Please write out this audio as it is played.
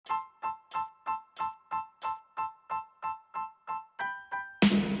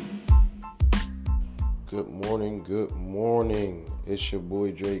Good morning. It's your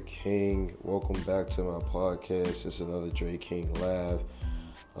boy Drake King. Welcome back to my podcast. It's another Drake King Live.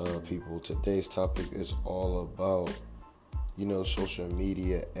 People, today's topic is all about, social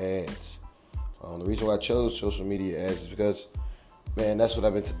media ads. The reason why I chose social media ads is because, that's what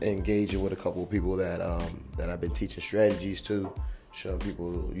I've been engaging with a couple of people that I've been teaching strategies to, showing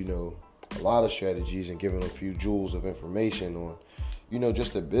people, a lot of strategies and giving them a few jewels of information on,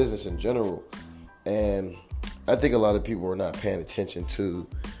 just the business in general. And I think a lot of people are not paying attention to,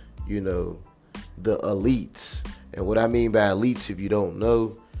 the elites. And what I mean by elites, if you don't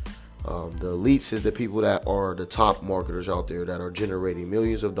know, the elites is the people that are the top marketers out there that are generating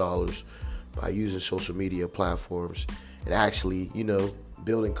millions of dollars by using social media platforms and actually,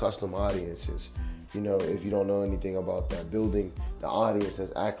 building custom audiences. If you don't know anything about that, building the audience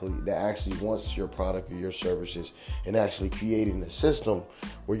that actually wants your product or your services, and actually creating a system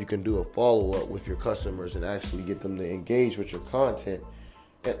where you can do a follow-up with your customers and actually get them to engage with your content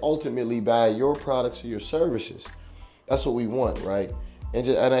and ultimately buy your products or your services. That's what we want, right? And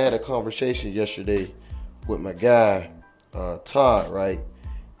I had a conversation yesterday with my guy, Todd, right?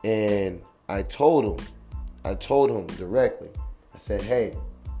 And I told him directly. I said, hey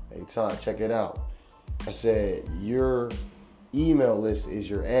Todd, check it out. I said, your email list is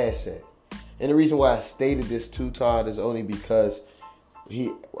your asset. And the reason why I stated this to Todd is only because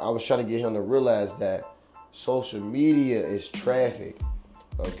I was trying to get him to realize that social media is traffic,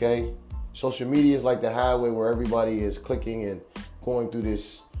 okay? Social media is like the highway where everybody is clicking and going through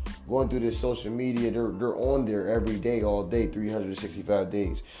this social media. They're on there every day, all day, 365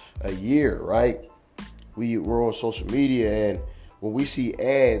 days a year, right? We're on social media, and when we see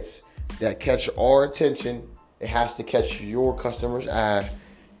ads that catch our attention, it has to catch your customer's eye.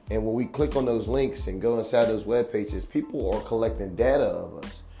 And when we click on those links and go inside those web pages, people are collecting data of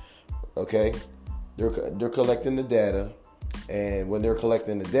us. Okay, they're collecting the data, and when they're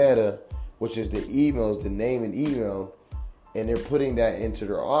collecting the data, which is the emails, the name and email, and they're putting that into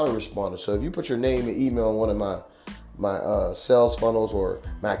their autoresponder. So if you put your name and email on one of my sales funnels or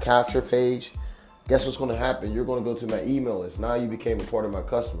my capture page, guess what's going to happen? You're going to go to my email list. Now you became a part of my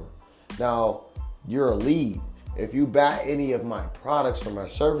customer. Now you're a lead. If you buy any of my products or my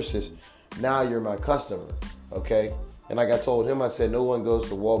services, now you're my customer, okay? And like I told him, I said, no one goes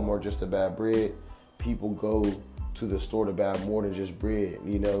to Walmart just to buy bread. People go to the store to buy more than just bread,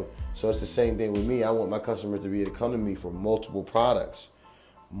 So it's the same thing with me. I want my customers to be able to come to me for multiple products,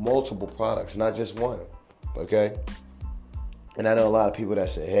 not just one, okay? And I know a lot of people that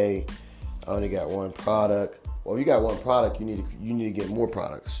say, hey, I only got one product. Well, if you got one product, you need to get more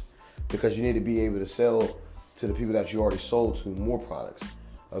products, because you need to be able to sell to the people that you already sold to more products,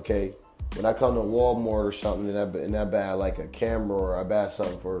 okay? When I come to Walmart or something and I buy like a camera, or I buy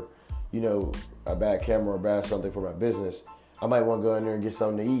something for, I buy a camera or buy something for my business, I might want to go in there and get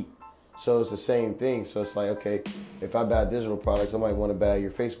something to eat. So it's the same thing. So it's like, okay, if I buy digital products, I might want to buy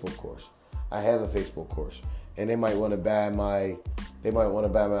your Facebook course. I have a Facebook course, and they might want to buy my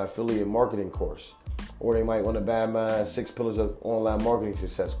affiliate marketing course. Or they might want to buy my 6 Pillars of Online Marketing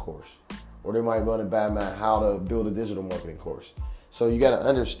Success course. Or they might want to buy my How to Build a Digital Marketing course. So you got to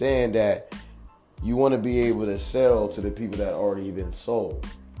understand that you want to be able to sell to the people that already been sold,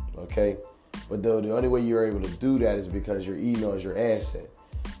 okay? But though the only way you're able to do that is because your email is your asset.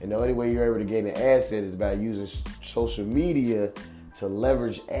 And the only way you're able to gain an asset is by using social media to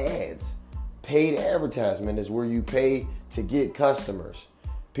leverage ads. Paid advertisement is where you pay to get customers.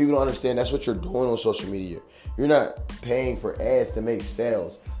 People don't understand that's what you're doing on social media. You're not paying for ads to make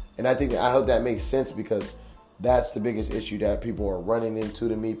sales. And I hope that makes sense, because that's the biggest issue that people are running into,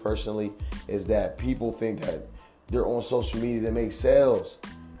 to me personally, is that people think that they're on social media to make sales.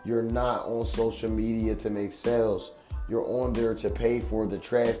 You're not on social media to make sales. You're on there to pay for the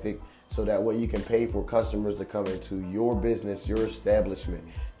traffic, so that way you can pay for customers to come into your business, your establishment,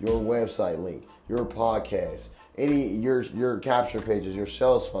 your website link, your podcast, your capture pages, your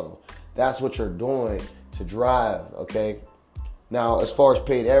sales funnel. That's what you're doing to drive, okay? Now, as far as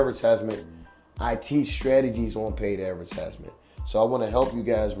paid advertisement, I teach strategies on paid advertisement. So I want to help you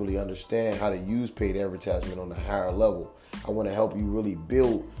guys really understand how to use paid advertisement on a higher level. I want to help you really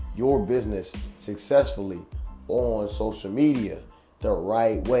build your business successfully on social media the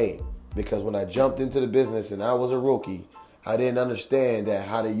right way. Because when I jumped into the business and I was a rookie, I didn't understand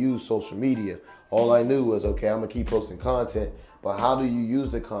how to use social media. All I knew was, okay, I'm going to keep posting content, but how do you use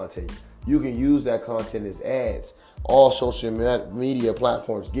the content? You can use that content as ads. All social media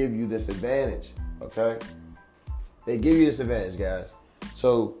platforms give you this advantage, okay? They give you this advantage, guys.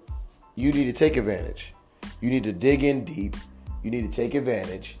 So you need to take advantage. You need to dig in deep. You need to take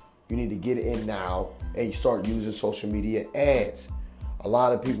advantage. You need to get in now and you start using social media ads. A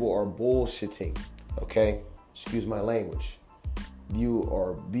lot of people are bullshitting, okay? Excuse my language. You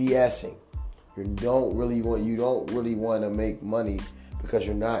are BSing. You don't really want to make money because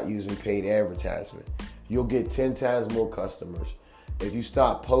you're not using paid advertisement. You'll get 10 times more customers if you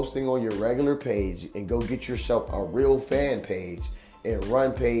stop posting on your regular page and go get yourself a real fan page and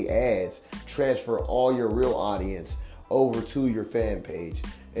run paid ads. Transfer all your real audience over to your fan page.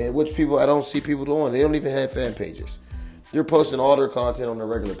 And which people I don't see people doing. They don't even have fan pages. They're posting all their content on their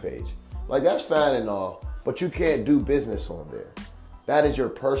regular page. Like, that's fine and all, but you can't do business on there. That is your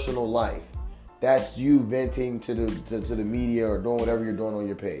personal life. That's you venting to the media or doing whatever you're doing on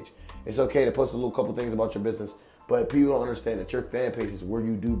your page. It's okay to post a little couple things about your business, but people don't understand that your fan page is where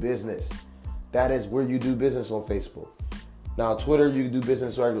you do business. That is where you do business on Facebook. Now, Twitter, you can do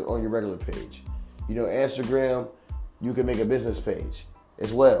business on your regular page. Instagram, you can make a business page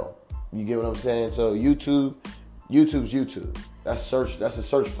as well. You get what I'm saying? So YouTube's YouTube. That's search. That's a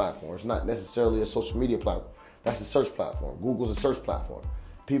search platform. It's not necessarily a social media platform. That's a search platform. Google's a search platform.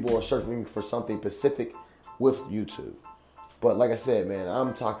 People are searching for something specific with YouTube. But like I said, man,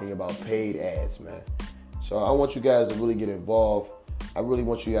 I'm talking about paid ads, man. So I want you guys to really get involved. I really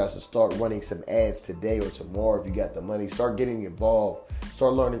want you guys to start running some ads today or tomorrow if you got the money. Start getting involved.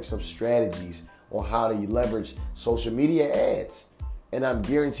 Start learning some strategies on how to leverage social media ads. And I'm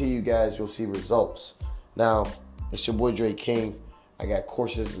guaranteeing you guys you'll see results. Now, it's your boy Dre King. I got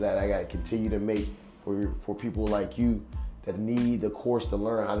courses that I got to continue to make for people like you that need the course to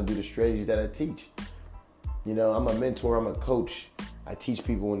learn how to do the strategies that I teach. I'm a mentor, I'm a coach. I teach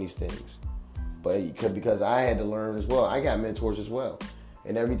people in these things. But because I had to learn as well. I got mentors as well.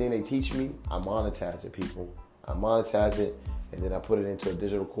 And everything they teach me, I monetize it, people. I monetize it, and then I put it into a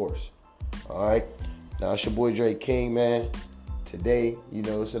digital course. All right? Now, it's your boy Dre King, man. Today,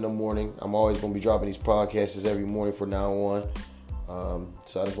 it's in the morning. I'm always going to be dropping these podcasts every morning from now on.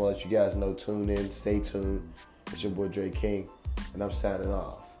 So I just want to let you guys know, tune in, stay tuned. It's your boy Dre King, and I'm signing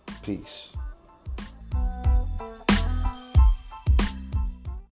off. Peace.